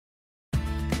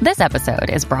This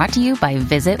episode is brought to you by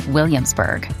Visit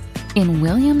Williamsburg. In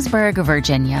Williamsburg,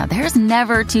 Virginia, there's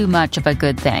never too much of a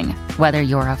good thing. Whether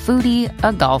you're a foodie,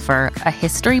 a golfer, a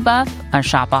history buff, a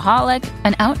shopaholic,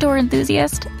 an outdoor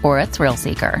enthusiast, or a thrill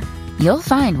seeker, you'll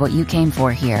find what you came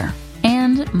for here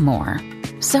and more.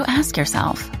 So ask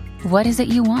yourself, what is it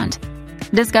you want?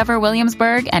 Discover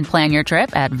Williamsburg and plan your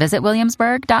trip at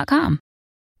visitwilliamsburg.com.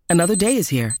 Another day is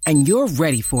here, and you're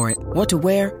ready for it. What to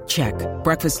wear? Check.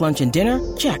 Breakfast, lunch, and dinner?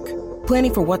 Check.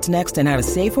 Planning for what's next and how to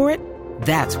save for it?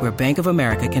 That's where Bank of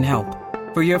America can help.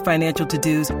 For your financial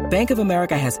to-dos, Bank of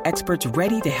America has experts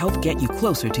ready to help get you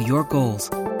closer to your goals.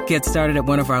 Get started at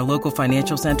one of our local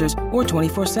financial centers or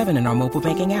 24/7 in our mobile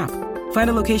banking app. Find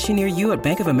a location near you at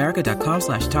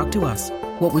bankofamerica.com/talktous.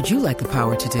 What would you like the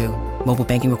power to do? Mobile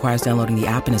banking requires downloading the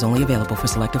app and is only available for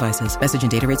select devices. Message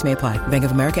and data rates may apply. Bank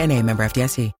of America N.A., member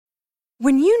FDIC.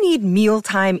 When you need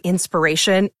mealtime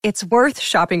inspiration, it's worth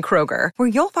shopping Kroger, where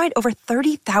you'll find over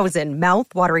 30,000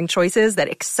 mouth-watering choices that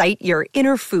excite your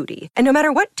inner foodie. And no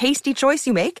matter what tasty choice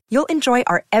you make, you'll enjoy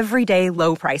our everyday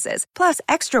low prices, plus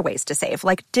extra ways to save,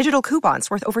 like digital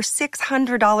coupons worth over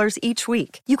 $600 each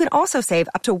week. You can also save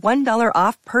up to $1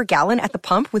 off per gallon at the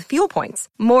pump with fuel points.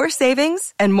 More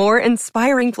savings and more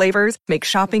inspiring flavors make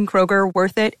shopping Kroger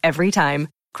worth it every time.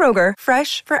 Kroger,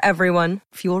 fresh for everyone.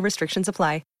 Fuel restrictions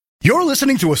apply. You're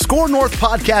listening to a Score North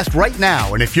podcast right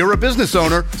now, and if you're a business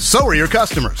owner, so are your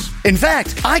customers. In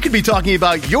fact, I could be talking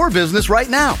about your business right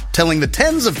now, telling the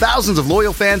tens of thousands of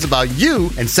loyal fans about you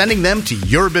and sending them to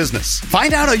your business.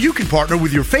 Find out how you can partner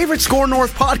with your favorite Score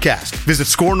North podcast. Visit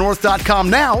scorenorth.com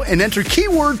now and enter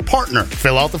keyword partner.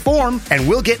 Fill out the form, and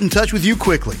we'll get in touch with you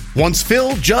quickly. Once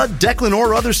Phil, Judd, Declan,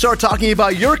 or others start talking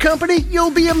about your company, you'll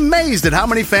be amazed at how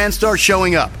many fans start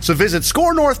showing up. So visit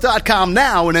scorenorth.com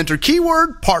now and enter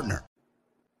keyword partner.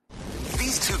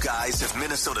 These two guys have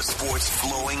Minnesota sports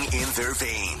flowing in their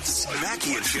veins.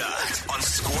 Mackie and Judd on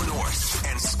Score North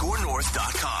and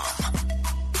scorenorth.com.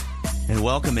 And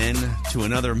welcome in to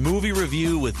another movie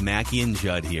review with Mackie and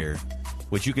Judd here,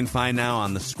 which you can find now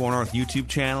on the Score North YouTube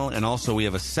channel. And also we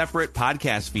have a separate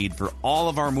podcast feed for all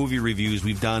of our movie reviews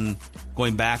we've done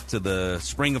going back to the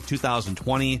spring of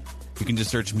 2020. You can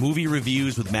just search movie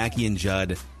reviews with Mackie and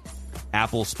Judd.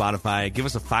 Apple, Spotify. Give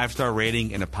us a 5-star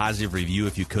rating and a positive review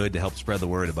if you could to help spread the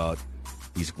word about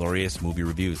these glorious movie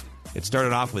reviews. It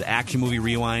started off with Action Movie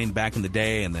Rewind back in the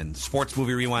day, and then Sports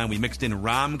Movie Rewind. We mixed in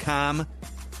Rom-Com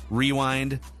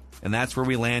Rewind, and that's where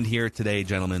we land here today,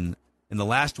 gentlemen. In the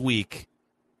last week,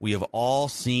 we have all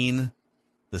seen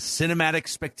the cinematic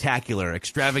spectacular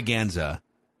extravaganza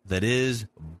that is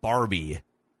Barbie.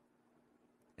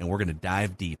 And we're going to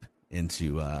dive deep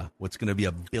into what's going to be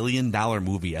 $1 billion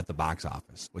movie at the box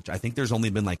office, which I think there's only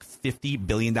been like $50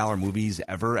 billion movies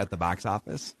ever at the box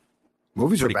office.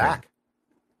 Movies Pretty are back. Cool.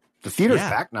 The theater's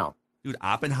back now. Dude,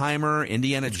 Oppenheimer,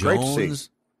 Indiana it's Jones. Great to see.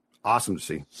 Awesome to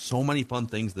see. So many fun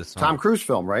things this summer. Tom Cruise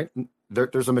film, right?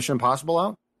 There's a Mission Impossible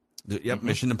out? Yep,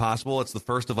 Mission Impossible. It's the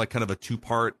first of like kind of a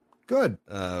 2-part good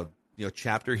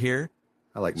chapter here.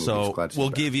 I like movies. So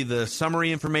we'll give you the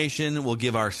summary information, we'll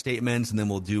give our statements, and then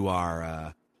we'll do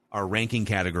our ranking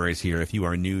categories here if you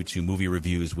are new to movie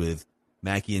reviews with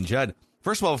Mackie and Judd.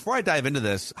 First of all, before I dive into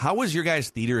this, how was your guys'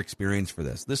 theater experience for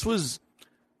this? This was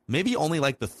maybe only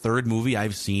like the third movie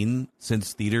I've seen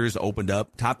since theaters opened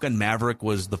up. Top Gun Maverick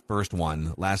was the first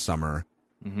one last summer.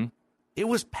 Mm-hmm. It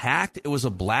was packed. It was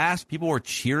a blast. People were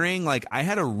cheering. Like, I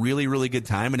had a really, really good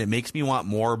time, and it makes me want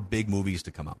more big movies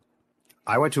to come out.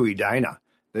 I went to Edina.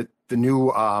 The new,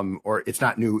 or it's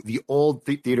not new, the old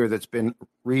theater that's been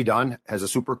redone has a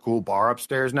super cool bar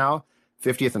upstairs now,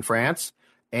 50th in France.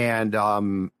 And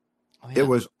It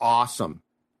was awesome.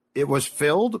 It was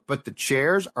filled, but the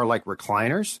chairs are like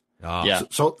recliners. Oh. Yeah.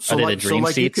 So like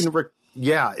seats? you can,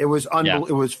 it was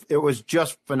it was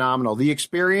just phenomenal. The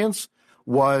experience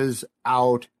was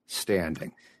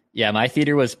outstanding. Yeah, my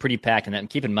theater was pretty packed. And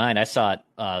keep in mind, I saw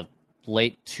it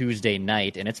late Tuesday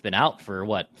night, and it's been out for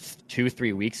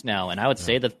 2-3 weeks now. And I would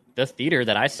say that the theater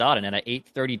that I saw it in at an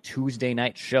 8:30 Tuesday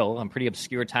night show, a pretty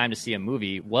obscure time to see a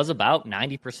movie, was about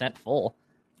 90% full.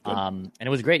 And it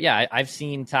was great. Yeah, I've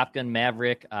seen Top Gun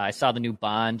Maverick. I saw the new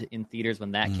Bond in theaters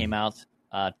when that came out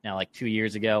now like 2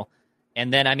 years ago.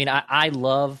 And then, I mean, I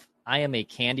am a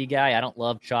candy guy. I don't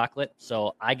love chocolate,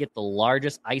 so I get the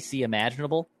largest icy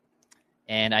imaginable,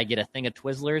 and I get a thing of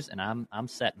Twizzlers, and I'm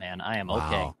set, man. I am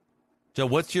okay. So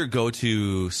what's your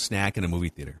go-to snack in a movie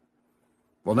theater?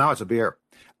 Well, now it's a beer.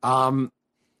 It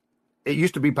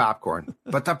used to be popcorn,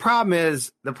 but the problem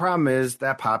is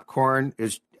that popcorn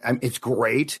is, it's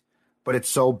great, but it's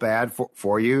so bad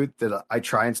for you that I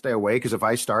try and stay away, because if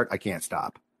I start, I can't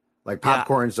stop. Like,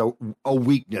 popcorn's a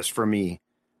weakness for me.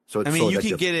 So it's I mean, so you that can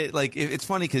just- get it like it's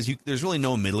funny because there's really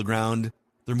no middle ground.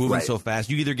 They're moving Right. so fast.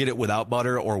 You either get it without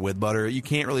butter or with butter. You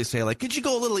can't really say like, could you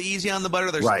go a little easy on the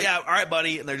butter? There's Right. yeah, all right,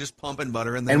 buddy, and they're just pumping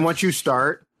butter in there. And once you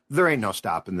start, there ain't no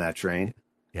stopping that train.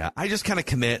 Yeah, I just kind of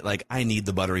commit like I need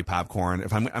the buttery popcorn.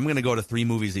 If I'm going to go to 3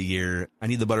 movies a year, I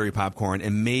need the buttery popcorn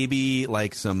and maybe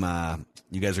like some.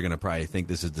 You guys are going to probably think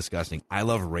this is disgusting. I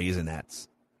love Raisinets,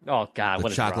 Oh God, the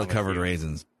what is wrong chocolate with covered you?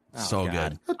 raisins. Oh, So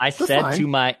God. good. I They're said fine. to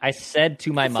my They're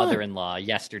fine. mother-in-law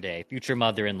yesterday, future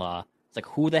mother-in-law, it's like,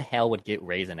 who the hell would get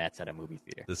Raisinets at a movie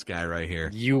theater? This guy right here.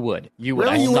 You would. Really?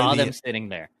 I You saw would? them sitting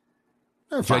there.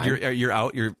 They're Judd, fine. you're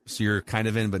out. You're kind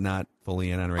of in, but not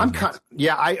fully in on Raisinets.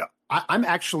 I'm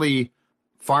actually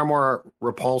far more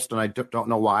repulsed, and I don't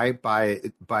know why, by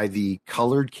the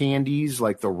colored candies,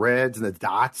 like the reds and the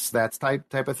dots, that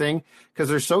type of thing, because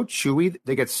they're so chewy,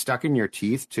 they get stuck in your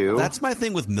teeth too. That's my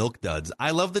thing with Milk Duds.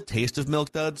 I love the taste of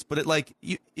Milk Duds, but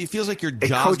it feels like your It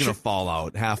jaw's coats going your- to fall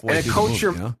out halfway and it through coats the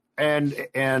movie, your you know?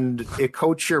 and it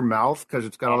coats your mouth because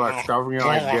it's got all that stuff in you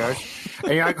like this,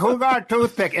 and you're like, who got a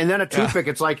toothpick? And then a toothpick,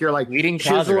 it's like you're like Eating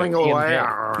chiseling Cosra, away.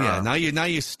 Yeah, now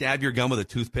you stab your gum with a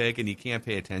toothpick and you can't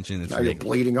pay attention. It's Now you're ridiculous.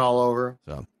 bleeding all over.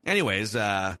 So, anyways,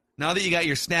 now that you got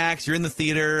your snacks, you're in the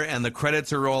theater, and the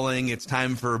credits are rolling, it's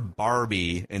time for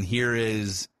Barbie, and here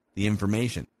is the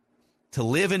information. To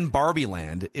live in Barbie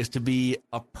land is to be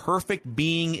a perfect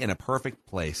being in a perfect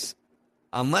place.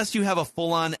 Unless you have a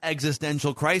full-on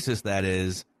existential crisis, that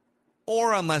is,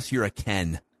 or unless you're a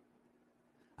Ken.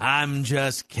 I'm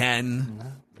just Ken.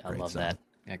 I Great love song. that.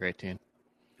 Yeah, great tune.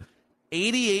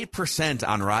 88%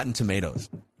 on Rotten Tomatoes.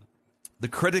 The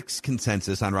critics'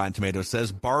 consensus on Rotten Tomatoes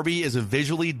says Barbie is a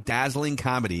visually dazzling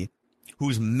comedy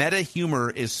whose meta humor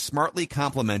is smartly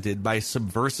complemented by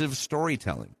subversive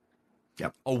storytelling.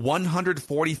 Yep. A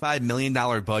 $145 million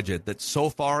budget that so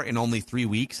far in only 3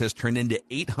 weeks has turned into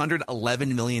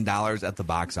 $811 million at the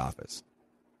box office.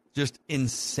 Just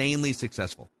insanely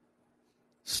successful.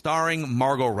 Starring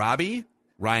Margot Robbie,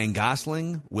 Ryan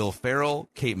Gosling, Will Ferrell,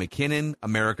 Kate McKinnon,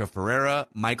 America Ferrera,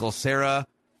 Michael Cera,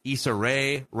 Issa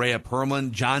Rae, Rhea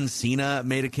Perlman, John Cena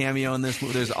made a cameo in this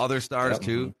movie. There's other stars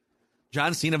too.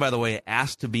 John Cena, by the way,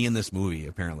 asked to be in this movie.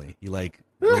 Apparently, he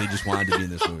really just wanted to be in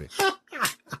this movie.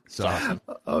 So,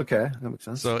 Okay, that makes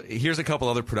sense. so here's a couple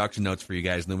other production notes for you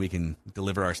guys, and then we can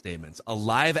deliver our statements. A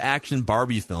live-action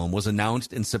Barbie film was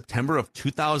announced in September of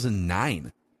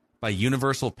 2009 by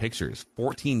Universal Pictures,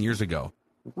 14 years ago.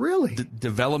 Really?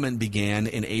 Development began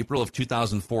in April of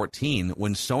 2014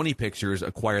 when Sony Pictures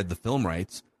acquired the film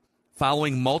rights,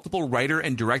 following multiple writer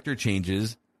and director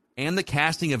changes and the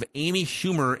casting of Amy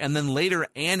Schumer and then later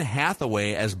Anne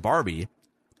Hathaway as Barbie.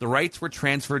 The rights were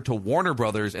transferred to Warner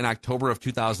Brothers in October of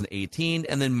 2018,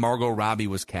 and then Margot Robbie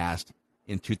was cast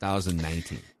in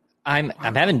 2019. I'm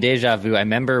having deja vu. I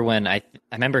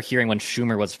remember hearing when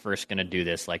Schumer was first going to do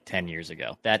this like 10 years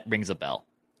ago. That rings a bell.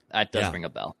 That does Yeah. ring a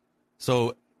bell.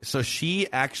 So she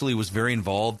actually was very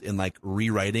involved in like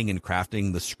rewriting and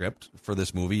crafting the script for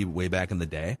this movie way back in the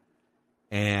day.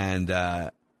 And I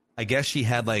guess she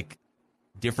had like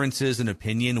differences in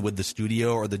opinion with the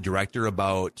studio or the director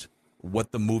about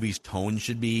what the movie's tone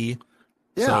should be.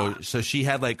 Yeah. So she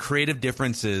had like creative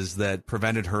differences that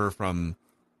prevented her from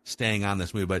staying on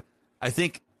this movie. But I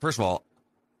think, first of all,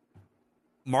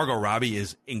 Margot Robbie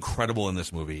is incredible in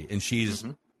this movie, and she's,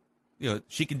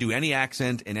 she can do any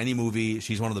accent in any movie.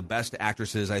 She's one of the best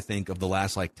actresses, I think, of the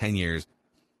last like 10 years.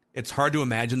 It's hard to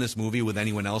imagine this movie with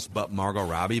anyone else but Margot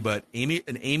Robbie, but an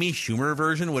Amy Schumer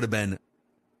version would have been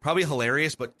probably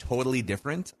hilarious, but totally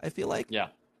different, I feel like. Yeah.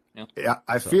 Yeah,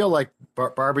 I feel like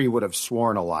Barbie would have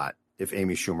sworn a lot if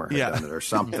Amy Schumer had done it or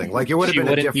something. Like it would have She been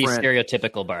a wouldn't different. be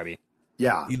stereotypical Barbie.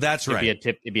 Yeah, That's right.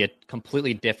 It'd be a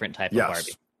completely different type of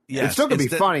Barbie. Yes. It still could be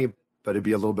funny, but it'd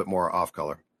be a little bit more off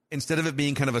color. Instead of it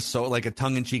being kind of a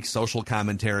tongue-in-cheek social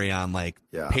commentary on like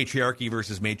patriarchy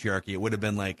versus matriarchy, it would have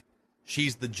been like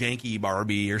she's the janky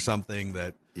Barbie or something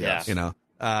that, Yes. you know.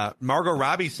 Margot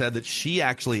Robbie said that she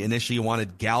actually initially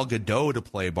wanted Gal Gadot to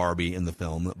play Barbie in the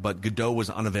film, but Gadot was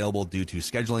unavailable due to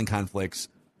scheduling conflicts.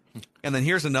 And then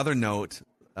here's another note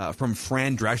from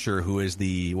Fran Drescher, who is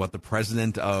the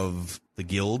president of the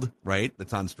guild, right?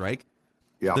 That's on strike.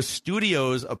 Yeah. The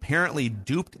studios apparently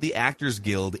duped the Actors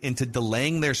Guild into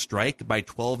delaying their strike by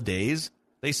 12 days.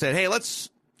 They said, hey, let's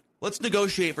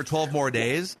negotiate for 12 more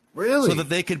days. Really? So that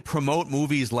they could promote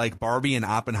movies like Barbie and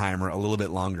Oppenheimer a little bit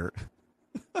longer.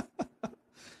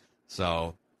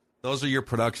 So those are your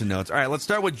production notes. All right, let's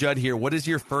start with Judd here. What is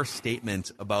your first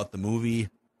statement about the movie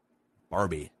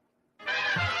Barbie?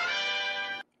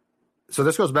 So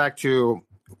this goes back to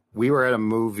we were at a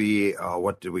movie.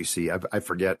 What did we see? I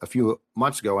forget. A few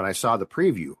months ago, and I saw the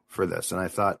preview for this, and I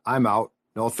thought, I'm out.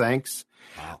 No thanks.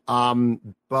 Wow.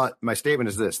 But my statement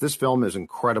is this: this film is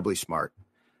incredibly smart.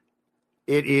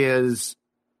 It is.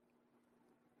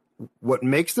 What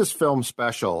makes this film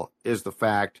special is the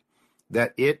fact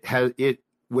that it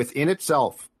within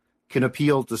itself can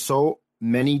appeal to so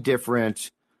many different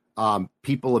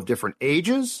people of different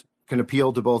ages, can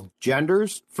appeal to both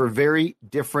genders for very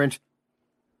different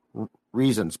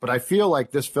reasons. But I feel like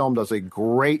this film does a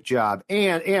great job.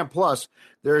 And plus,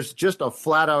 there's just a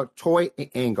flat out toy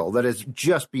angle that is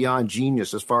just beyond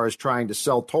genius as far as trying to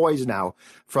sell toys now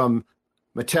from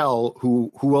Mattel,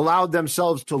 who allowed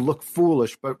themselves to look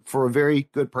foolish, but for a very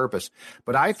good purpose.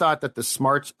 But I thought that the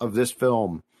smarts of this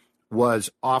film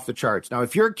was off the charts. Now,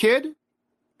 if you're a kid,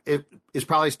 it is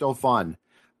probably still fun,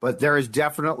 but there is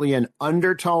definitely an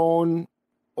undertone,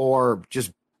 or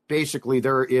just basically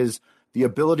there is the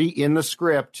ability in the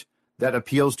script that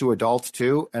appeals to adults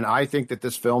too. And I think that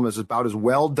this film is about as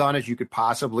well done as you could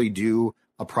possibly do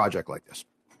a project like this.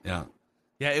 Yeah.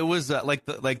 Yeah, it was like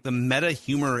the meta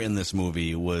humor in this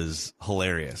movie was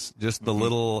hilarious. Just the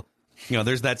little,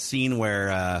 there's that scene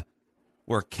where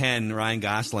Ken, Ryan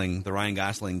Gosling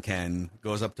Ken,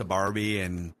 goes up to Barbie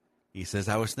and he says,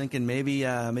 "I was thinking maybe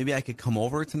I could come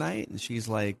over tonight." And she's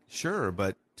like, "Sure,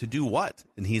 but to do what?"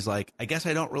 And he's like, "I guess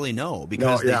I don't really know,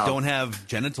 because they don't have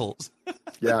genitals."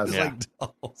 Yeah, like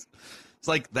dolls. It's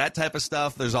like that type of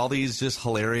stuff. There's all these just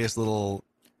hilarious little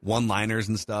one-liners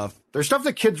and stuff. There's stuff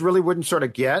that kids really wouldn't sort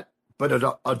of get, but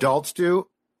adults do,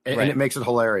 and it makes it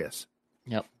hilarious.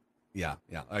 Yep. Yeah.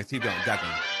 All right, keep going.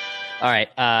 Definitely. All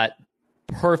right.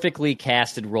 Perfectly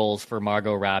casted roles for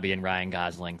Margot Robbie and Ryan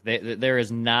Gosling. There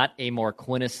is not a more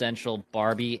quintessential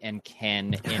Barbie and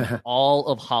Ken in all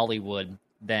of Hollywood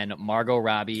than Margot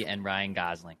Robbie and Ryan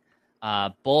Gosling.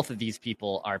 Both of these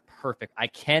people are perfect. I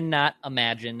cannot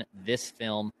imagine this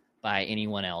film by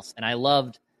anyone else. And I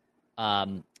loved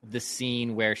the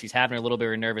scene where she's having a little bit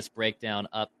of a nervous breakdown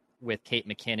up with Kate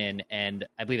McKinnon, and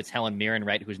I believe it's Helen Mirren,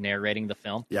 right, who's narrating the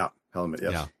film. Yeah, Helen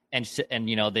Mirren. Yes. Yeah. And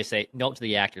they say, note to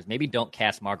the actors, maybe don't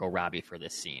cast Margot Robbie for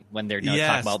this scene when they're talking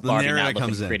about Barbie not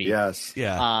looking pretty. Yes.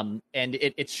 Yeah. And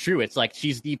it's true. It's like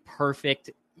she's the perfect,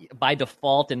 by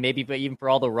default, and maybe even for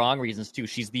all the wrong reasons too,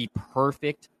 she's the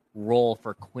perfect role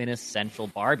for quintessential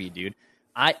Barbie, dude.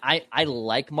 I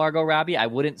like Margot Robbie. I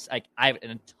have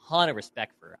a ton of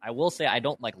respect for her. I will say I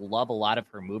don't love a lot of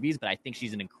her movies, but I think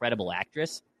she's an incredible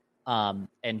actress.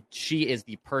 And she is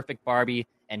the perfect Barbie,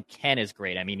 and Ken is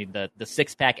great. I mean, the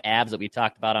six-pack abs that we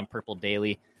talked about on Purple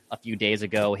Daily a few days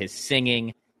ago, his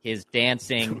singing, his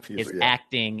dancing, his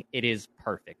acting, it is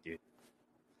perfect, dude.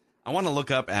 I want to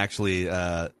look up, actually,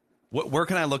 where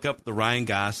can I look up the Ryan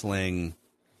Gosling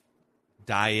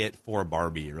diet for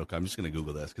Barbie? Real quick. I'm just going to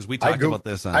Google this, because we talked about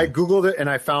this. I Googled it, and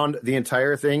I found the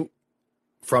entire thing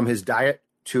from his diet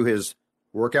to his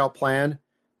workout plan.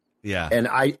 Yeah. And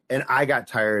I got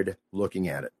tired looking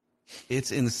at it.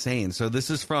 It's insane. So this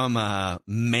is from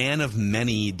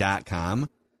manofmany.com.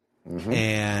 Mm-hmm.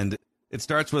 And it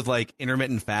starts with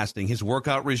intermittent fasting. His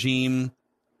workout regime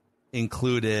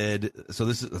included, so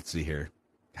this is, let's see here.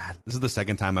 God, this is the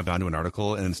second time I've gone to an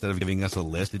article, and instead of giving us a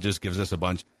list, it just gives us a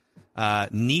bunch.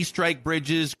 Knee strike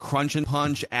bridges, crunch and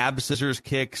punch, ab scissors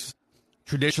kicks,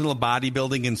 traditional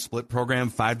bodybuilding and split program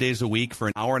 5 days a week for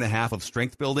an hour and a half of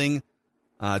strength building,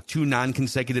 2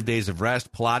 non-consecutive days of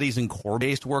rest, Pilates and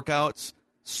core-based workouts,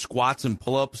 squats and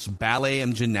pull-ups, ballet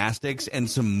and gymnastics, and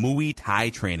some Muay Thai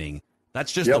training.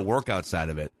 That's just the workout side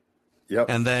of it. Yep.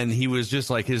 And then he was just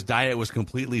his diet was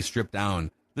completely stripped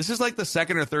down. This is the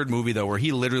second or third movie, though, where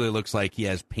he literally looks like he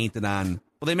has painted on.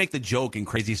 Well, they make the joke in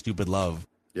Crazy Stupid Love.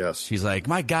 Yes. She's like,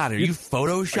 "My God, are you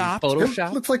Photoshopped?"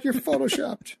 It looks like you're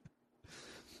Photoshopped.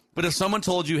 But if someone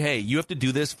told you, "Hey, you have to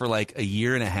do this for a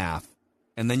year and a half,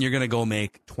 and then you're going to go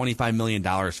make $25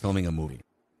 million filming a movie,"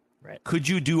 right? Could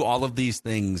you do all of these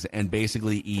things and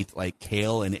basically eat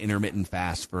kale and intermittent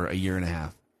fast for a year and a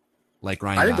half? Like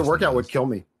Ryan, I think Gosling the workout does. would kill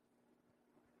me.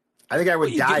 I think I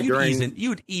would die during.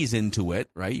 You'd ease into it,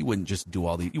 right? You wouldn't just do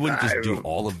all these. You wouldn't just do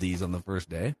all of these on the first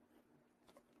day.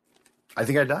 I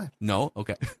think I'd die. No,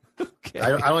 okay. Okay.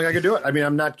 I don't think I could do it. I mean,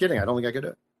 I'm not kidding. I don't think I could do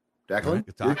it. Declan,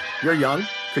 Right, you're young.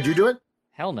 Could you do it?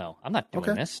 Hell no. I'm not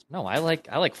doing this. No, I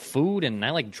like food, and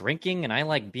I like drinking, and I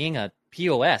like being a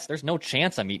POS. There's no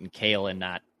chance I'm eating kale and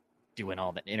not doing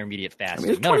all that intermediate fasting. I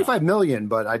mean, it's 25 million,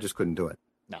 but I just couldn't do it.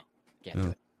 No, can't do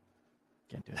it.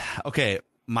 Can't do it. Okay,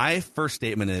 my first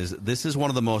statement is this is one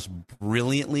of the most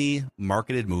brilliantly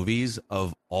marketed movies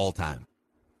of all time.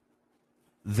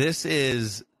 This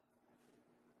is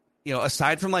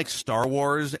aside from like Star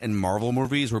Wars and Marvel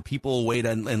movies where people wait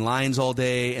in lines all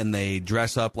day and they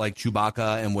dress up like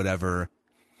Chewbacca and whatever,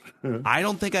 I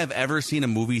don't think I've ever seen a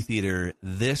movie theater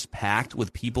this packed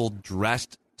with people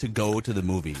dressed to go to the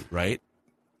movie, right?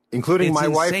 Including my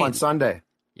wife insane. on Sunday.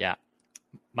 Yeah.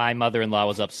 My mother-in-law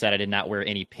was upset I did not wear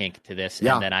any pink to this,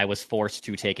 Yeah. and then I was forced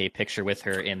to take a picture with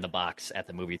her in the box at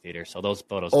the movie theater. So those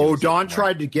photos. Oh, Dawn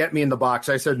tried to get me in the box.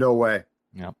 I said, no way.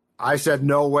 Yep. I said,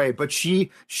 no way. But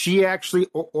she actually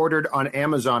ordered on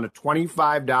Amazon a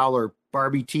 $25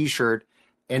 Barbie T-shirt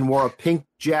and wore a pink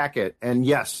jacket. And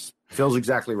yes, Phil's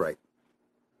exactly right.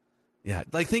 Yeah,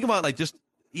 like think about like just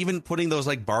even putting those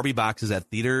like Barbie boxes at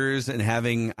theaters and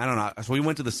having, I don't know. So we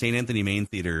went to the St. Anthony Main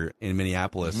Theater in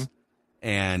Minneapolis,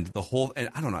 and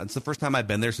I don't know. It's the first time I've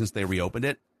been there since they reopened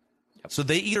it. Yep. So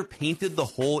they either painted the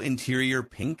whole interior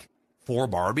pink for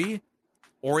Barbie,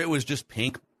 or it was just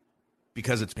pink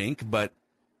because it's pink. But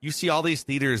you see all these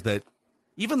theaters that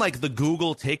even like the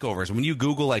Google takeovers, when you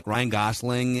Google like Ryan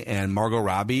Gosling and Margot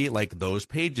Robbie, like those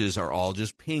pages are all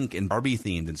just pink and Barbie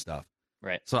themed and stuff.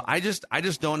 Right. So I just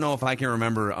don't know if I can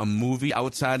remember a movie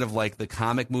outside of like the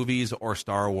comic movies or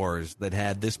Star Wars that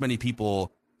had this many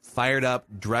people fired up,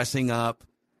 dressing up,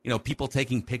 people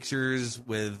taking pictures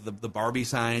with the Barbie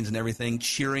signs and everything,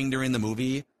 cheering during the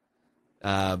movie.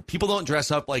 People don't dress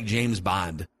up like James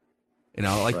Bond.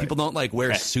 Like people don't like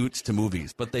wear suits to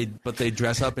movies, but they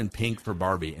dress up in pink for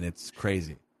Barbie, and it's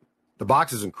crazy. The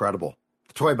box is incredible.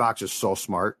 The toy box is so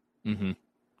smart. Mm-hmm.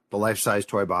 The life-size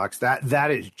toy box,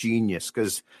 that is genius,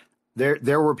 because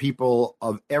there were people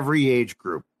of every age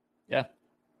group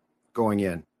going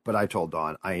in. But I told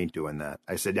Dawn, I ain't doing that.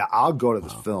 I said, yeah, I'll go to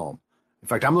this film. In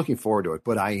fact, I'm looking forward to it,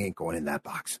 but I ain't going in that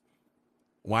box.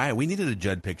 Why? We needed a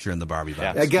Judd picture in the Barbie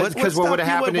box. I guess because what would have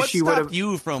happened is she would have...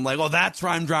 you from like, that's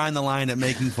where I'm drawing the line at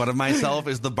making fun of myself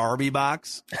is the Barbie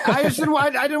box? I didn't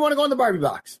want to go in the Barbie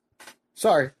box.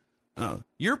 Sorry. Oh,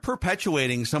 you're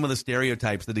perpetuating some of the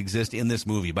stereotypes that exist in this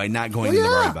movie by not going in the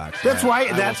Barbie box. That's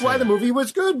why the movie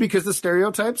was good, because the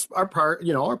stereotypes are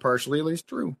partially at least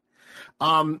true.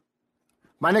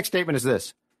 My next statement is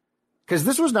this, because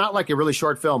this was not like a really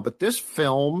short film, but this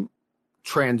film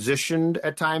transitioned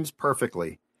at times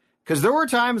perfectly, because there were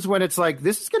times when it's like,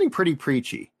 this is getting pretty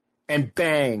preachy, and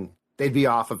bang, they'd be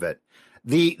off of it.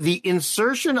 The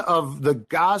insertion of the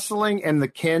Gosling and the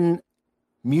Ken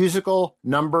musical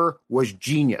number was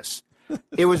genius.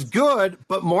 It was good,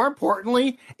 but more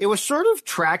importantly, it was sort of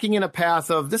tracking in a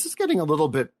path of, this is getting a little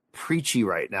bit preachy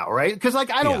right now, right? Because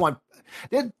like, I don't want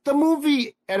the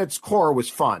movie at its core was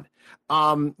fun.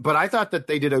 But I thought that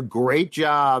they did a great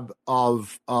job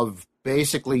of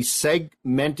basically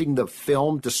segmenting the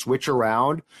film to switch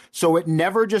around, so it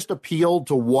never just appealed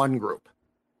to one group,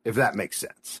 if that makes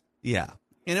sense. Yeah.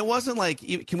 And it wasn't like,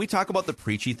 can we talk about the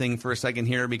preachy thing for a second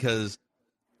here? Because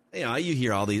you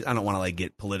hear all these, I don't want to like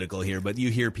get political here, but you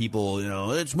hear people,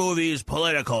 this movie is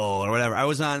political or whatever. I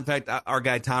was on, in fact, our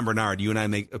guy, Tom Bernard, you and I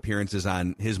make appearances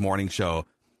on his morning show,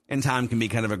 and Tom can be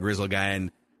kind of a grizzled guy.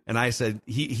 And I said,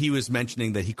 he was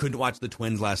mentioning that he couldn't watch the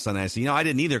Twins last Sunday. I said, I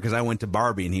didn't either, because I went to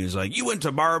Barbie. And he was like, you went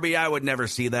to Barbie? I would never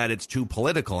see that. It's too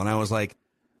political. And I was like,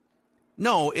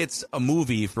 no, it's a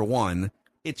movie for one.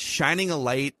 It's shining a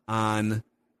light on,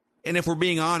 and if we're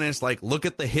being honest, like, look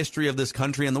at the history of this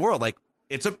country and the world. Like,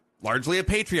 it's largely a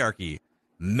patriarchy,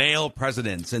 male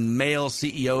presidents and male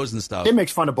CEOs and stuff. It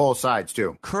makes fun of both sides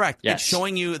too. Correct. Yes. It's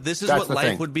showing you this is what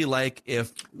life would be like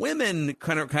if women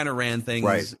kind of ran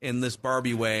things in this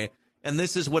Barbie way, and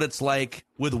this is what it's like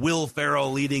with Will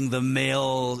Ferrell leading the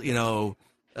male,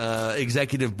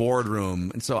 executive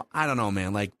boardroom. And so I don't know,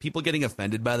 man. Like, people getting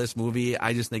offended by this movie,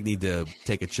 I just think need to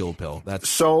take a chill pill. That's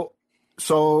so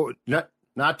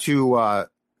not to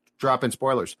drop in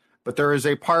spoilers, but there is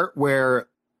a part where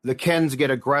the Kens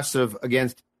get aggressive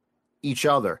against each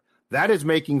other. That is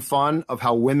making fun of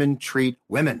how women treat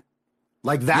women.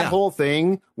 Like, that whole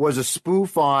thing was a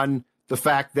spoof on the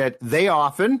fact that they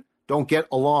often don't get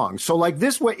along. So like,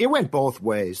 this way, it went both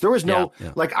ways. There was no,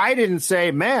 like, I didn't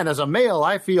say, man, as a male,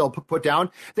 I feel put down.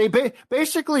 They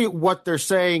basically, what they're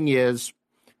saying is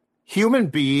human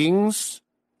beings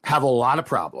have a lot of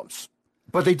problems,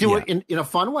 but they do it in a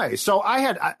fun way. So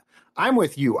I'm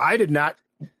with you. I did not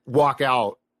walk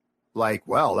out like,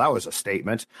 well, that was a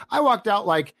statement. I walked out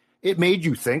like, it made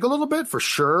you think a little bit, for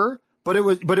sure, but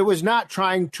it was not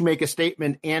trying to make a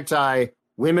statement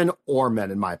anti-women or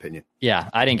men, in my opinion. Yeah,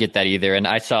 I didn't get that either. And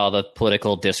I saw the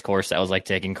political discourse that was like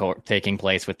taking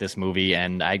place with this movie,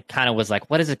 and I kind of was like,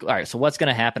 what is it? All right, so what's going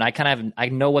to happen? I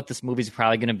know what this movie's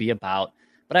probably going to be about,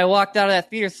 but I walked out of that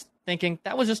theater thinking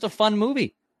that was just a fun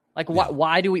movie. Like,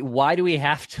 why do we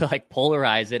have to like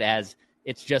polarize it as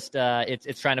it's just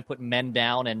it's trying to put men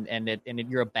down and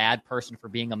you're a bad person for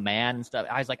being a man and stuff.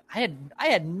 I was like, I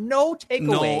had no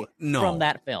takeaway from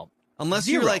that film. Unless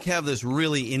Zero. you like have this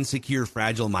really insecure,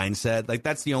 fragile mindset, like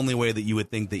that's the only way that you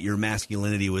would think that your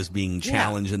masculinity was being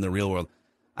challenged in the real world.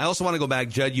 I also want to go back,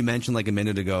 Judd, you mentioned like a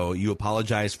minute ago, you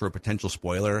apologized for a potential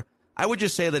spoiler. I would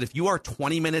just say that if you are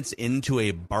 20 minutes into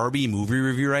a Barbie movie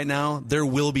review right now, there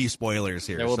will be spoilers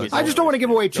here. I just don't want to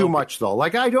give away too much, though.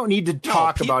 Like, I don't need to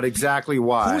talk about exactly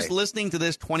why. Who's listening to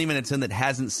this 20 minutes in that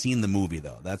hasn't seen the movie,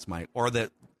 though? That's my, or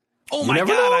that, oh You my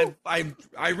never God,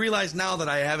 I realize now that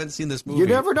I haven't seen this movie. You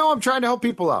never know. I'm trying to help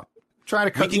people out. Trying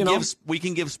to cut, we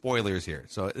can give spoilers here.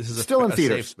 So this is still in a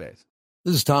theaters. safe space.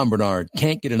 This is Tom Bernard.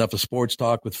 Can't get enough of sports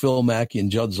talk with Phil Mackey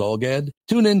and Judd Zolgad?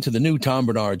 Tune in to the new Tom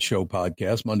Bernard Show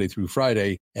podcast Monday through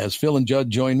Friday as Phil and Judd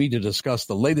join me to discuss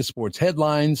the latest sports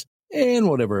headlines and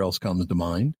whatever else comes to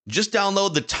mind. Just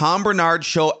download the Tom Bernard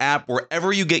Show app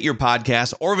wherever you get your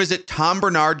podcasts or visit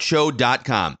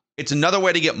tombernardshow.com. It's another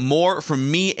way to get more from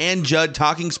me and Judd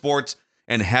talking sports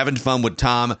and having fun with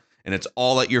Tom, and it's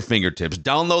all at your fingertips.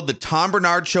 Download the Tom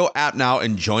Bernard Show app now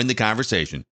and join the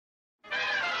conversation.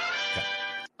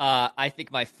 I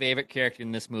think my favorite character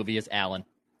in this movie is Alan.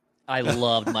 I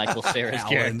loved Michael Cera's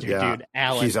character, dude.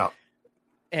 Alan. He's up.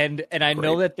 And I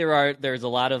know that there's a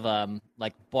lot of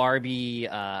like Barbie,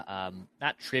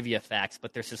 not trivia facts,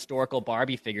 but there's historical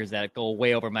Barbie figures that go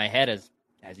way over my head,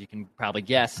 as you can probably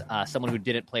guess. Someone who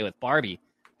didn't play with Barbie.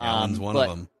 Alan's one of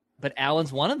them. But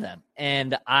Alan's one of them,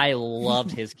 and I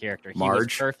loved his character. He Marge.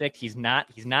 was perfect. He's not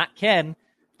Ken,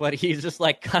 but he's just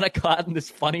like kind of caught in this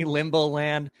funny limbo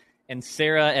land. And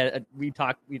Cera, we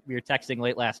were texting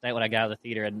late last night when I got out of the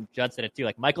theater, and Judd said it too.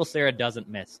 Like, Michael Cera doesn't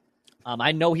miss.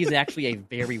 I know he's actually a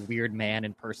very weird man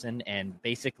in person, and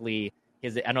basically I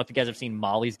don't know if you guys have seen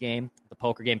Molly's Game, the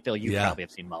poker game. Phil, you probably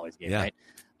have seen Molly's Game, right?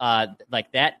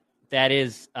 Like that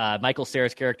is Michael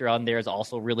Cera's character on there is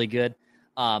also really good.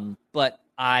 But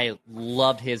I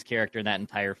loved his character in that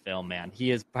entire film, man. He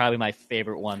is probably my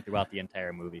favorite one throughout the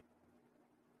entire movie.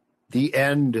 The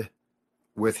end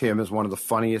with him is one of the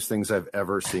funniest things I've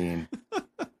ever seen.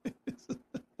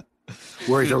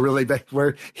 Where he's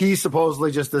where he's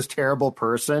supposedly just this terrible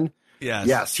person.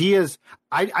 Yes, he is.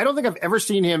 I don't think I've ever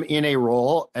seen him in a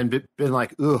role and been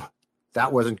like, "Ugh,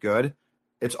 that wasn't good."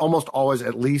 It's almost always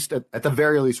at the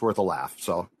very least worth a laugh.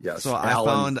 So yes. So I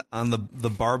found on the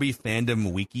Barbie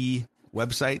fandom wiki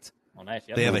website. Oh, nice.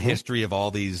 Yep. They have a history of all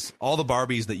the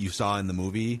Barbies that you saw in the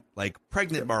movie, like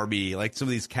pregnant Barbie, like some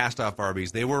of these cast-off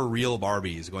Barbies. They were real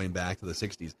Barbies going back to the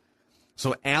 60s.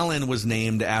 So Alan was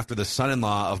named after the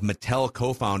son-in-law of Mattel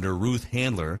co-founder Ruth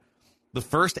Handler. The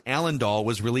first Alan doll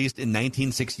was released in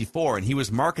 1964, and he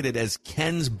was marketed as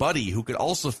Ken's buddy, who could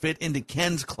also fit into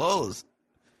Ken's clothes.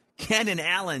 Ken and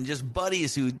Alan, just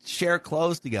buddies who share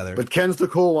clothes together. But Ken's the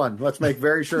cool one. Let's make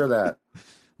very sure of that.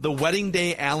 The wedding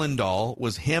day Alan doll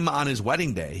was him on his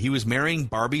wedding day. He was marrying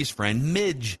Barbie's friend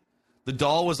Midge. The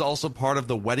doll was also part of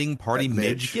the wedding party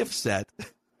Midge gift set.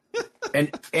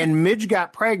 and Midge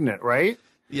got pregnant, right?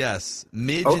 Yes.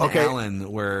 Midge and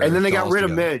Alan were. And then they got rid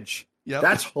together. of Midge. Yep.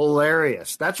 That's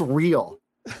hilarious. That's real.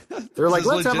 They're like,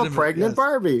 let's have a pregnant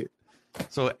Barbie.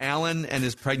 So Alan and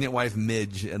his pregnant wife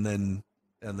Midge, and then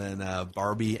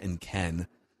Barbie and Ken.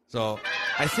 So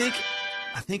I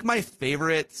think my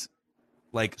favorite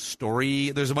like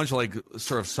story, there's a bunch of like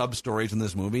sort of sub stories in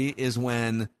this movie, is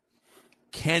when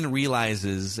Ken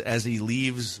realizes as he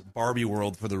leaves Barbie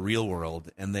world for the real world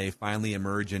and they finally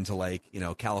emerge into like, you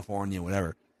know, California,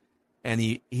 whatever. And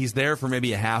he's there for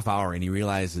maybe a half hour and he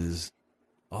realizes,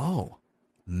 oh,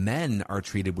 men are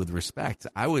treated with respect.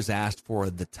 I was asked for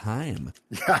the time.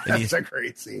 Yeah, that's a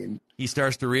great scene. He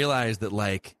starts to realize that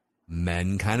like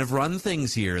men kind of run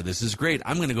things here. This is great.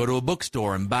 I'm going to go to a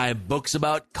bookstore and buy books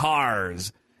about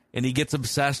cars. And he gets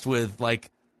obsessed with like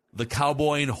the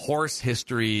cowboy and horse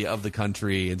history of the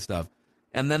country and stuff.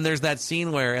 And then there's that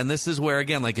scene where, and this is where,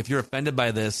 again, like if you're offended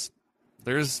by this,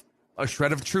 there's a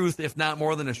shred of truth, if not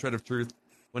more than a shred of truth.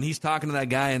 When he's talking to that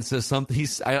guy and says something,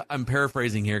 I'm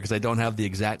paraphrasing here because I don't have the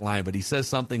exact line, but he says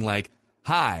something like,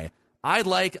 "Hi, I'd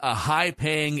like a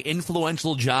high-paying,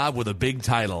 influential job with a big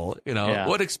title. You know,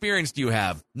 What experience do you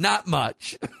have? Not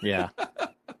much. Yeah.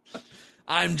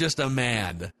 I'm just a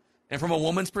man." And from a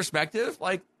woman's perspective,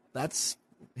 like that's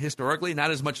historically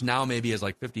not as much now maybe as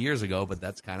like 50 years ago, but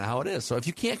that's kind of how it is. So if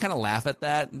you can't kind of laugh at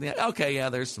that, okay, yeah,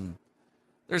 there's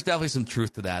definitely some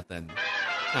truth to that. Then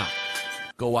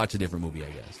go watch a different movie, I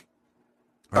guess.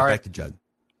 All right, back to Judd.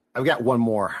 I've got one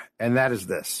more, and that is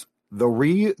this.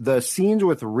 The scenes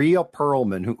with Rhea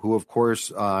Perlman, who of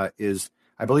course is,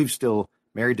 I believe, still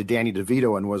married to Danny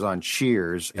DeVito and was on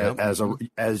Cheers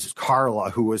as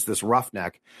Carla, who was this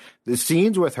roughneck. The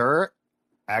scenes with her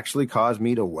actually caused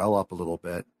me to well up a little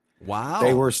bit. Wow.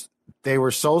 They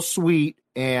were so sweet,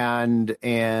 and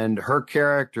her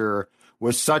character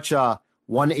was such a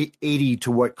 180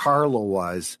 to what Carla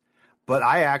was. But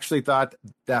I actually thought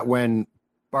that when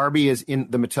Barbie is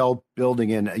in the Mattel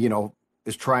building and,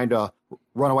 is trying to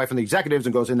run away from the executives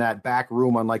and goes in that back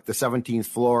room on like the 17th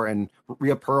floor, and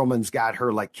Rhea Perlman's got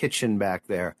her like kitchen back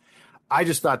there. I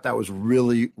just thought that was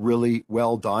really, really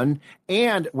well done.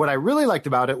 And what I really liked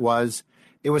about it was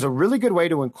a really good way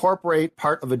to incorporate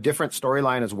part of a different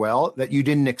storyline as well that you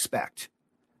didn't expect.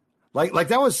 Like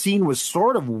that scene was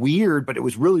sort of weird, but it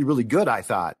was really, really good, I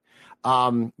thought.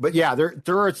 But yeah,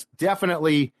 there is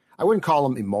definitely, I wouldn't call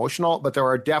them emotional, but there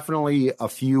are definitely a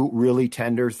few really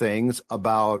tender things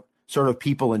about sort of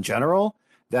people in general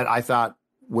that I thought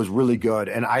was really good.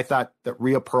 And I thought that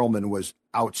Rhea Perlman was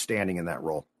outstanding in that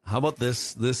role. How about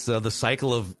this? The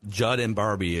cycle of Judd and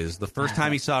Barbie is the first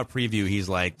time he saw a preview, he's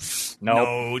like,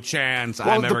 no chance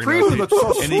I'm ever going to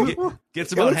see it. And he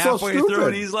gets about halfway through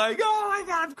and he's like, oh my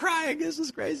God, I'm crying. This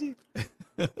is crazy.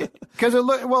 Because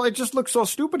it just looked so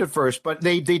stupid at first, but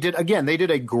they did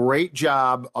a great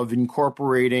job of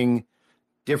incorporating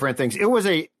different things.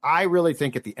 I really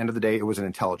think at the end of the day, it was an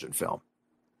intelligent film.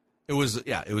 It was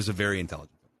a very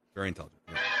intelligent film. Very intelligent.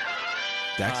 Yeah.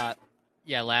 Dex?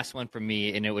 Last one for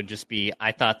me, and it would just be,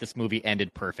 I thought this movie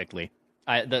ended perfectly.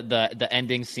 The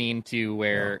ending scene to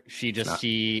where she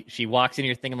walks in,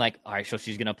 you're thinking like, all right, so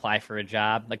she's gonna apply for a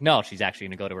job. Like, no, she's actually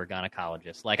gonna go to her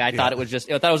gynecologist. Like, I thought it was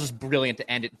just brilliant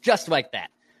to end it just like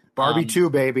that. Barbie 2,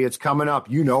 baby, it's coming up.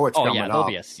 It's coming up. There'll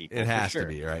be a sequel. It has sure. to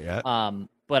be, right? Yeah.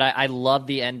 But I love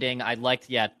the ending. I liked,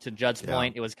 to Judd's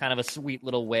point, it was kind of a sweet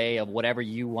little way of whatever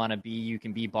you want to be, you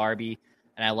can be Barbie.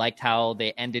 And I liked how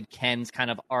they ended Ken's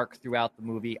kind of arc throughout the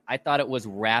movie. I thought it was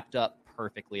wrapped up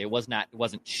perfectly. It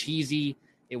wasn't cheesy.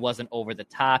 It wasn't over the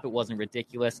top. It wasn't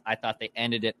ridiculous. I thought they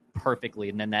ended it perfectly.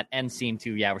 And then that end scene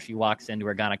too, where she walks into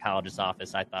her gynecologist's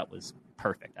office, I thought was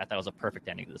perfect. I thought it was a perfect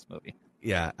ending to this movie.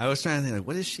 Yeah, I was trying to think, like,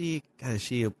 what is she? God, is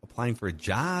she applying for a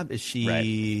job? Is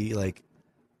she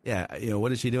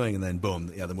what is she doing? And then boom,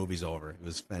 the movie's over. It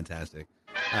was fantastic.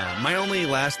 My only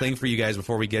last thing for you guys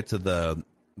before we get to the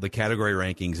category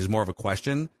rankings is more of a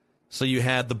question. So you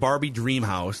had the Barbie dream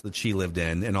house that she lived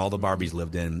in and all the Barbies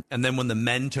lived in. And then when the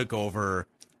men took over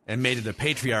and made it a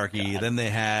patriarchy, then they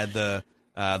had the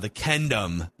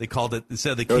Kendom. They called it,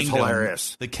 instead of the kingdom,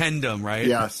 hilarious. The Kendom, right?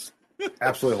 Yes.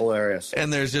 Absolutely hilarious.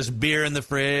 And there's just beer in the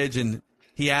fridge, and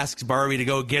he asks Barbie to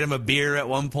go get him a beer at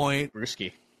one point.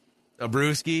 Brewski. A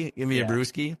brewski? Give me a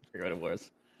brewski? I forgot what it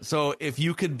was. So if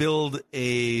you could build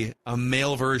a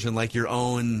male version, like your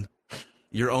own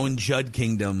Judd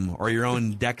Kingdom or your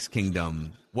own Dex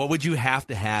Kingdom, what would you have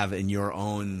to have in your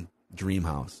own dream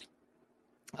house?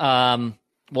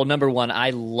 Well, number one, I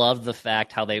love the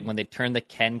fact how when they turned the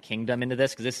Ken Kingdom into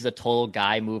this, because this is a total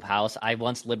guy move house. I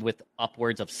once lived with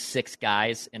upwards of 6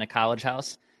 guys in a college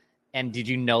house. And did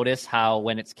you notice how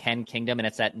when it's Ken Kingdom and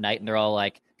it's at night and they're all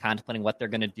like contemplating what they're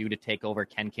going to do to take over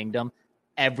Ken Kingdom,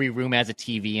 every room has a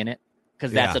TV in it?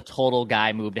 Because that's a total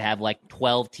guy move to have like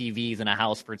 12 TVs in a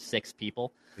house for 6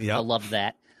 people. Yep. I love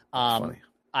that. Funny.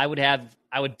 I would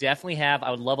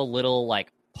love a little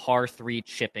like par 3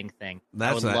 chipping thing.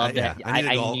 I need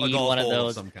one of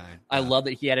those. Of some kind. I love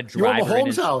that he had a driver in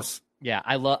his house. Yeah,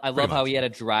 I love how he had a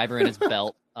driver in his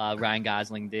belt. Ryan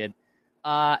Gosling did.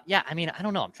 I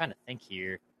don't know. I'm trying to think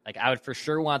here. Like, I would for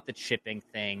sure want the chipping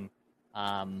thing.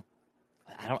 I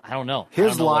don't know.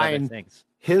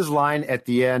 His line at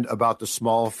the end about the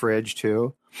small fridge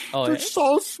too. Oh, it's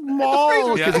so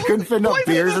small because he couldn't fit enough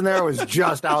beers in there. It was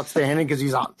just outstanding because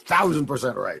he's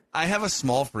 1,000% right. I have a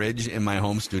small fridge in my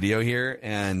home studio here,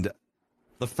 and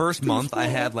the first month I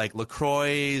had like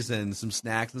LaCroix and some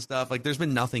snacks and stuff. Like, there's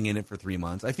been nothing in it for 3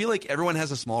 months. I feel like everyone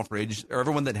has a small fridge, or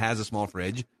everyone that has a small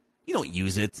fridge, you don't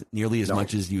use it nearly as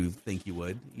much as you think you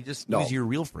would. You just use your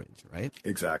real fridge, right?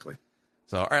 Exactly.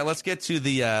 So, all right, let's get to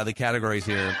the categories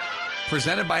here.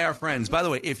 Presented by our friends. By the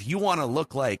way, if you want to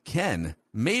look like Ken,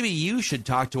 maybe you should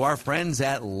talk to our friends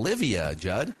at Livia,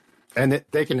 Judd. And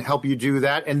they can help you do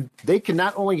that. And they can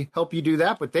not only help you do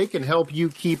that, but they can help you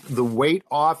keep the weight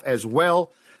off as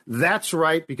well. That's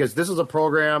right, because this is a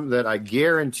program that I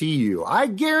guarantee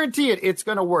it's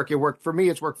going to work. It worked for me.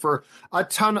 It's worked for a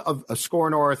ton of Score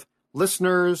North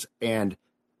listeners and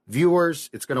viewers.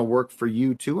 It's going to work for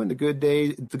you too. And the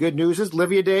good news is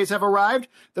Livia Days have arrived.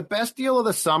 The best deal of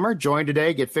the summer. Join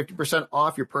today. Get 50%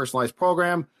 off your personalized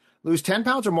program. Lose 10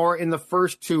 pounds or more in the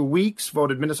first 2 weeks.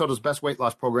 Voted Minnesota's best weight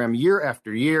loss program year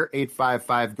after year.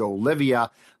 855-GO-LIVEA.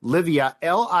 Livea,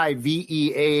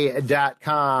 LIVEA.com.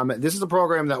 This is a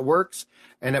program that works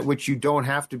and at which you don't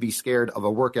have to be scared of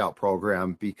a workout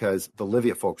program because the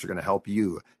Livea folks are going to help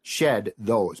you shed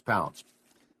those pounds.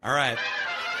 All right.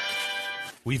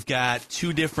 We've got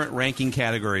 2 different ranking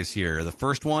categories here. The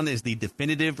first one is the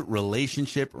definitive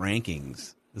relationship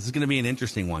rankings. This is going to be an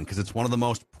interesting one because it's one of the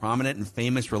most prominent and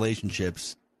famous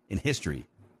relationships in history.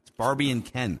 It's Barbie and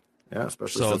Ken. Yeah,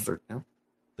 especially since they're... Yeah.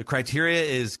 The criteria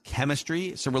is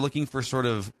chemistry. So we're looking for sort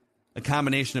of a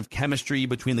combination of chemistry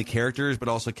between the characters, but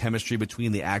also chemistry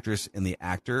between the actress and the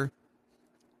actor.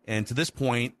 And to this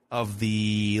point, of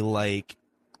the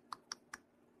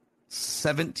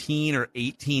 17 or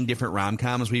 18 different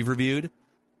rom-coms we've reviewed,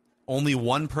 only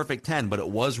one perfect 10, but it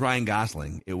was Ryan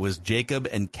Gosling. It was Jacob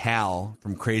and Cal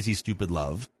from Crazy Stupid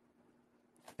Love.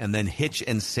 And then Hitch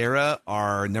and Sarah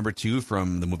are number 2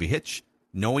 from the movie Hitch.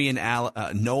 Noah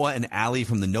and Allie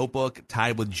from The Notebook,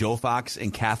 tied with Joe Fox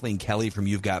and Kathleen Kelly from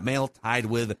You've Got Mail, tied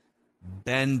with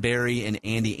Ben Barry and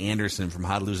Andy Anderson from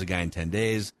How to Lose a Guy in 10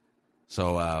 Days.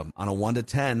 So on a 1 to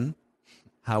 10,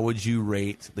 how would you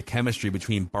rate the chemistry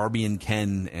between Barbie and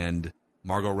Ken and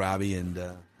Margot Robbie and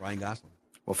Ryan Gosling?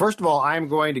 Well, first of all, I'm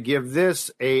going to give this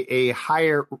a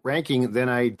higher ranking than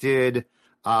I did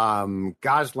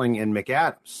Gosling and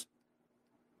McAdams.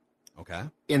 Okay.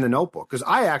 In The Notebook, because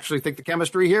I actually think the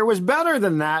chemistry here was better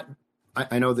than that.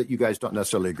 I know that you guys don't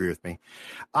necessarily agree with me.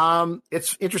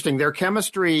 It's interesting. Their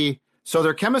chemistry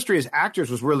as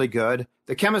actors was really good.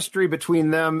 The chemistry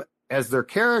between them as their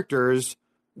characters,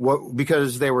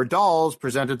 because they were dolls,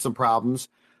 presented some problems.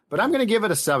 But I'm going to give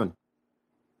it a 7.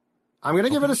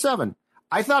 Give it a 7.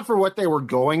 I thought for what they were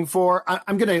going for,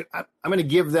 I'm going to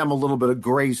give them a little bit of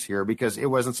grace here because it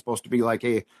wasn't supposed to be like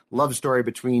a love story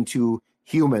between 2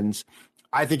 humans.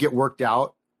 I think it worked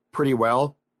out pretty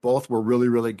well. Both were really,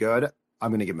 really good.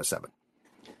 I'm going to give them a 7.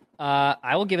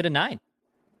 I will give it a 9.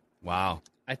 Wow.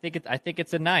 I think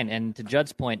it's a 9. And to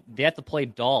Judd's point, they have to play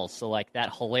dolls. So like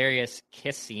that hilarious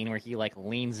kiss scene where he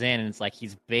leans in and it's like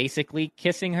he's basically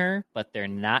kissing her, but they're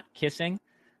not kissing.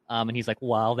 And he's like,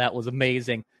 "Wow, that was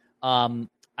amazing."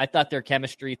 I thought their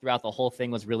chemistry throughout the whole thing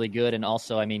was really good. And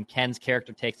also, I mean, Ken's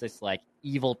character takes this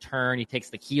evil turn. He takes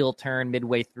the heel turn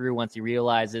midway through once he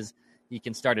realizes he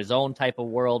can start his own type of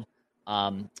world.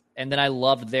 And then I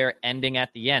loved their ending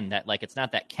at the end, that it's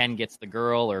not that Ken gets the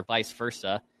girl or vice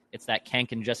versa. It's that Ken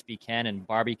can just be Ken and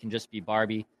Barbie can just be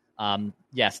Barbie.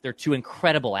 Yes, they're 2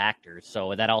 incredible actors,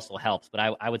 so that also helps.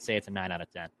 But I would say it's a 9 out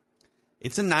of 10.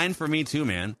 It's a 9 for me too,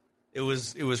 man. It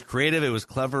was creative. It was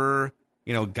clever.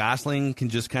 You know, Gosling can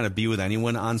just kind of be with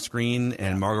anyone on screen,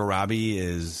 and Margot Robbie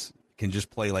can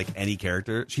just play like any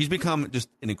character. She's become just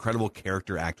an incredible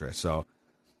character actress. So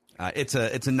it's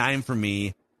a 9 for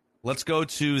me. Let's go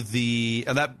to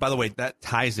that. By the way, that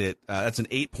ties it. That's an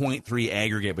 8.3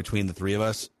 aggregate between the 3 of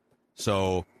us.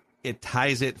 So it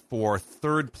ties it for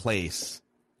 3rd place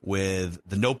with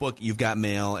The Notebook, You've Got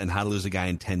Mail, and How to Lose a Guy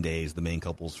in 10 Days. The main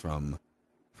couples from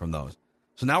those.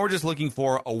 So now we're just looking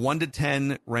for a 1 to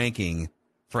 10 ranking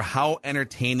for how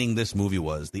entertaining this movie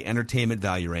was, the entertainment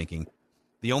value ranking.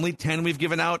 The only 10 we've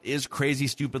given out is Crazy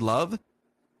Stupid Love.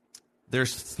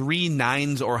 There's 3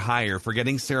 9s or higher for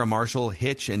Getting Sarah Marshall,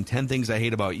 Hitch, and 10 Things I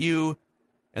Hate About You.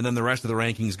 And then the rest of the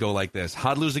rankings go like this.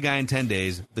 How to Lose a Guy in 10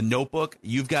 Days, The Notebook,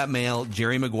 You've Got Mail,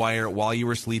 Jerry Maguire, While You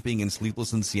Were Sleeping, and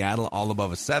Sleepless in Seattle, all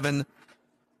above a 7.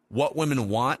 What Women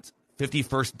Want, 50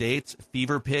 First Dates,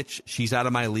 Fever Pitch, She's Out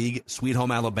of My League, Sweet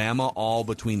Home Alabama, all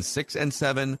between 6 and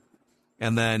 7.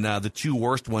 And then the 2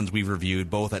 worst ones we've reviewed,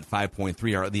 both at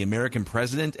 5.3, are The American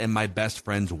President and My Best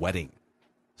Friend's Wedding.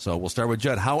 So we'll start with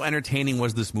Judd. How entertaining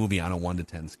was this movie on a 1 to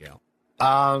 10 scale?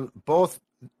 Both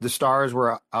the stars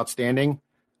were outstanding.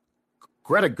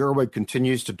 Greta Gerwig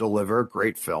continues to deliver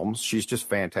great films. She's just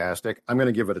fantastic. I'm going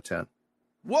to give it a 10.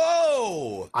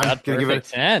 Whoa! I'm going to give it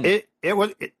a 10.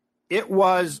 It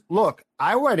was, look,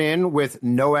 I went in with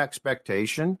no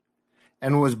expectation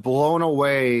and was blown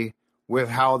away with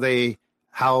how they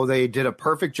did a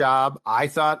perfect job, I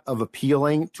thought, of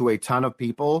appealing to a ton of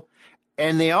people.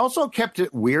 And they also kept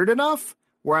it weird enough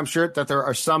where I'm sure that there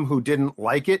are some who didn't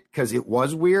like it because it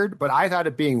was weird. But I thought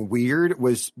it being weird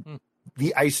was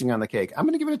the icing on the cake. I'm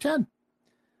going to give it a 10.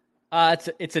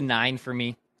 It's a 9 for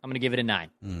me. I'm going to give it a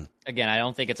 9. Again, I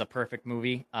don't think it's a perfect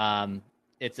movie.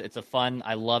 It's a fun.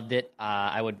 I loved it.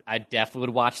 I definitely would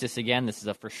watch this again. This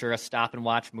is for sure a stop and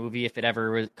watch movie if it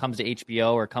ever comes to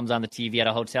HBO or comes on the TV at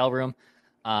a hotel room.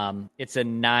 It's a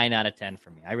 9 out of 10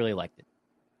 for me. I really liked it.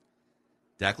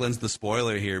 Declan's the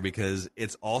spoiler here because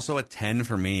it's also a 10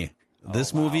 for me.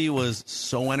 This movie was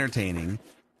so entertaining.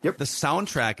 Yep. The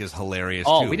soundtrack is hilarious,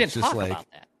 Oh, too. we didn't It's just talk about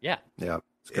that. Yeah. Yeah.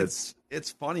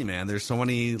 It's funny, man. There's so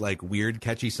many like weird,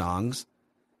 catchy songs,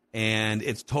 and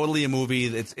it's totally a movie.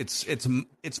 It's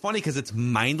funny because it's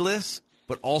mindless,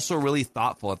 but also really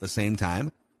thoughtful at the same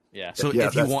time. Yeah. So yeah,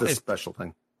 if you that's want, the special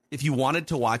thing. if you wanted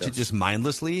to watch it just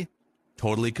mindlessly,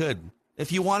 totally could.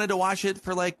 If you wanted to watch it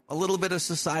for like a little bit of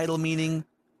societal meaning,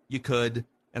 you could.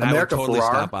 And America I would totally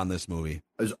Ferrara stop on this movie.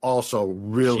 Is also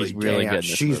really She's really good in this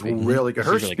She's movie. really good.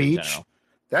 Her She's really good in speech, general.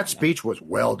 that speech was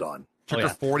well done. Took Oh, her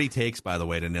yeah. 40 takes, by the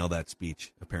way, to nail that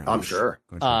speech. Apparently, I'm sure.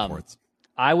 Going to reports.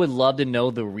 I would love to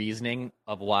know the reasoning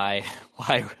of why.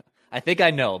 I think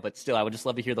I know, but still, I would just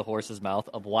love to hear the horse's mouth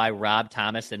of why Rob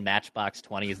Thomas in Matchbox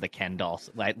 20 is the Ken doll.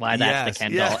 Why that's Yes, the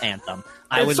Ken yeah. doll anthem.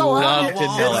 I It's would so love obvious. to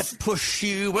know Let's it. push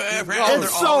you around.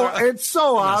 It's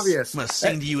so obvious. I'm gonna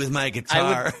sing to you with my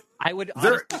guitar. I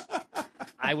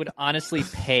would honestly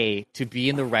pay to be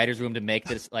in the writer's room to make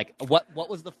this. Like, what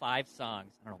was the 5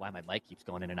 songs? I don't know why my mic keeps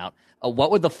going in and out.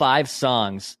 What were the 5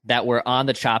 songs that were on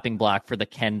the chopping block for the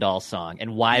Ken doll song?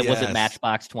 And why was it Yes.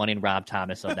 Matchbox 20 and Rob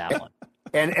Thomas on that one?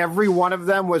 And every one of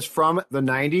them was from the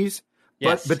 90s.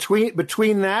 Yes. But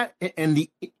between that and the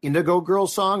Indigo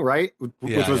Girls song, right,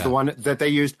 which was the one that they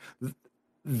used,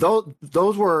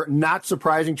 those were not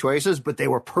surprising choices, but they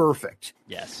were perfect.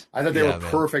 Yes. I thought they were man.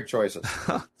 perfect choices.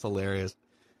 It's hilarious.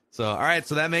 So, all right,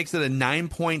 so that makes it a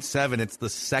 9.7. It's the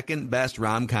second best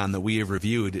rom-com that we have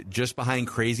reviewed, just behind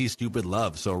Crazy Stupid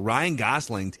Love. So Ryan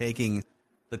Gosling taking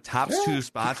the top 2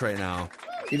 spots right now.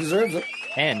 He deserves it.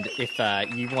 And if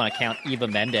you want to count Eva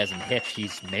Mendes and Hitch,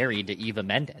 he's married to Eva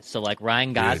Mendes. So, like,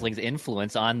 Ryan Gosling's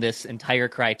influence on this entire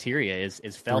criteria is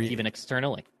felt even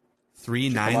externally. 3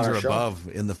 on 9s our or show. above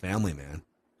in the family, man.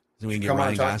 So we can get Come on Ryan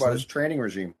and talk Gosling. about his training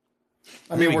regime.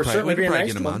 I We mean, could we're probably- certainly we could being probably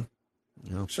nice get to him him. on.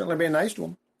 You know, Certainly being nice to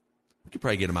him. we could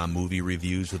probably get him on movie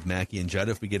reviews with Mackie and Judd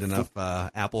if we get enough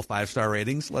Apple 5-star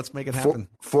ratings. Let's make it happen.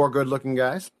 Four good-looking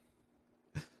guys.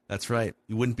 That's right.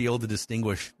 You wouldn't be able to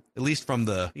distinguish, at least from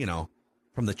the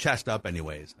chest up,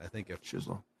 anyways. I think if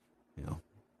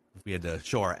if we had to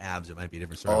show our abs, it might be a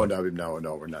different story. Oh no,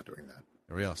 we're not doing that.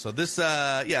 There we go. So this,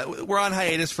 we're on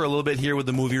hiatus for a little bit here with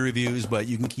the movie reviews, but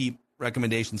you can keep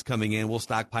recommendations coming in. We'll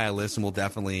stockpile lists, and we'll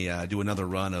definitely do another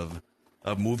run of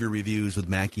movie reviews with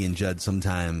Mackie and Judd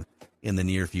sometime in the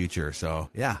near future. So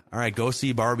yeah, all right, go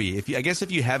see Barbie. I guess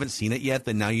if you haven't seen it yet,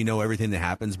 then now you know everything that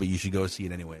happens, but you should go see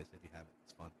it anyways if you haven't.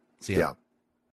 It's fun. See ya. Yeah.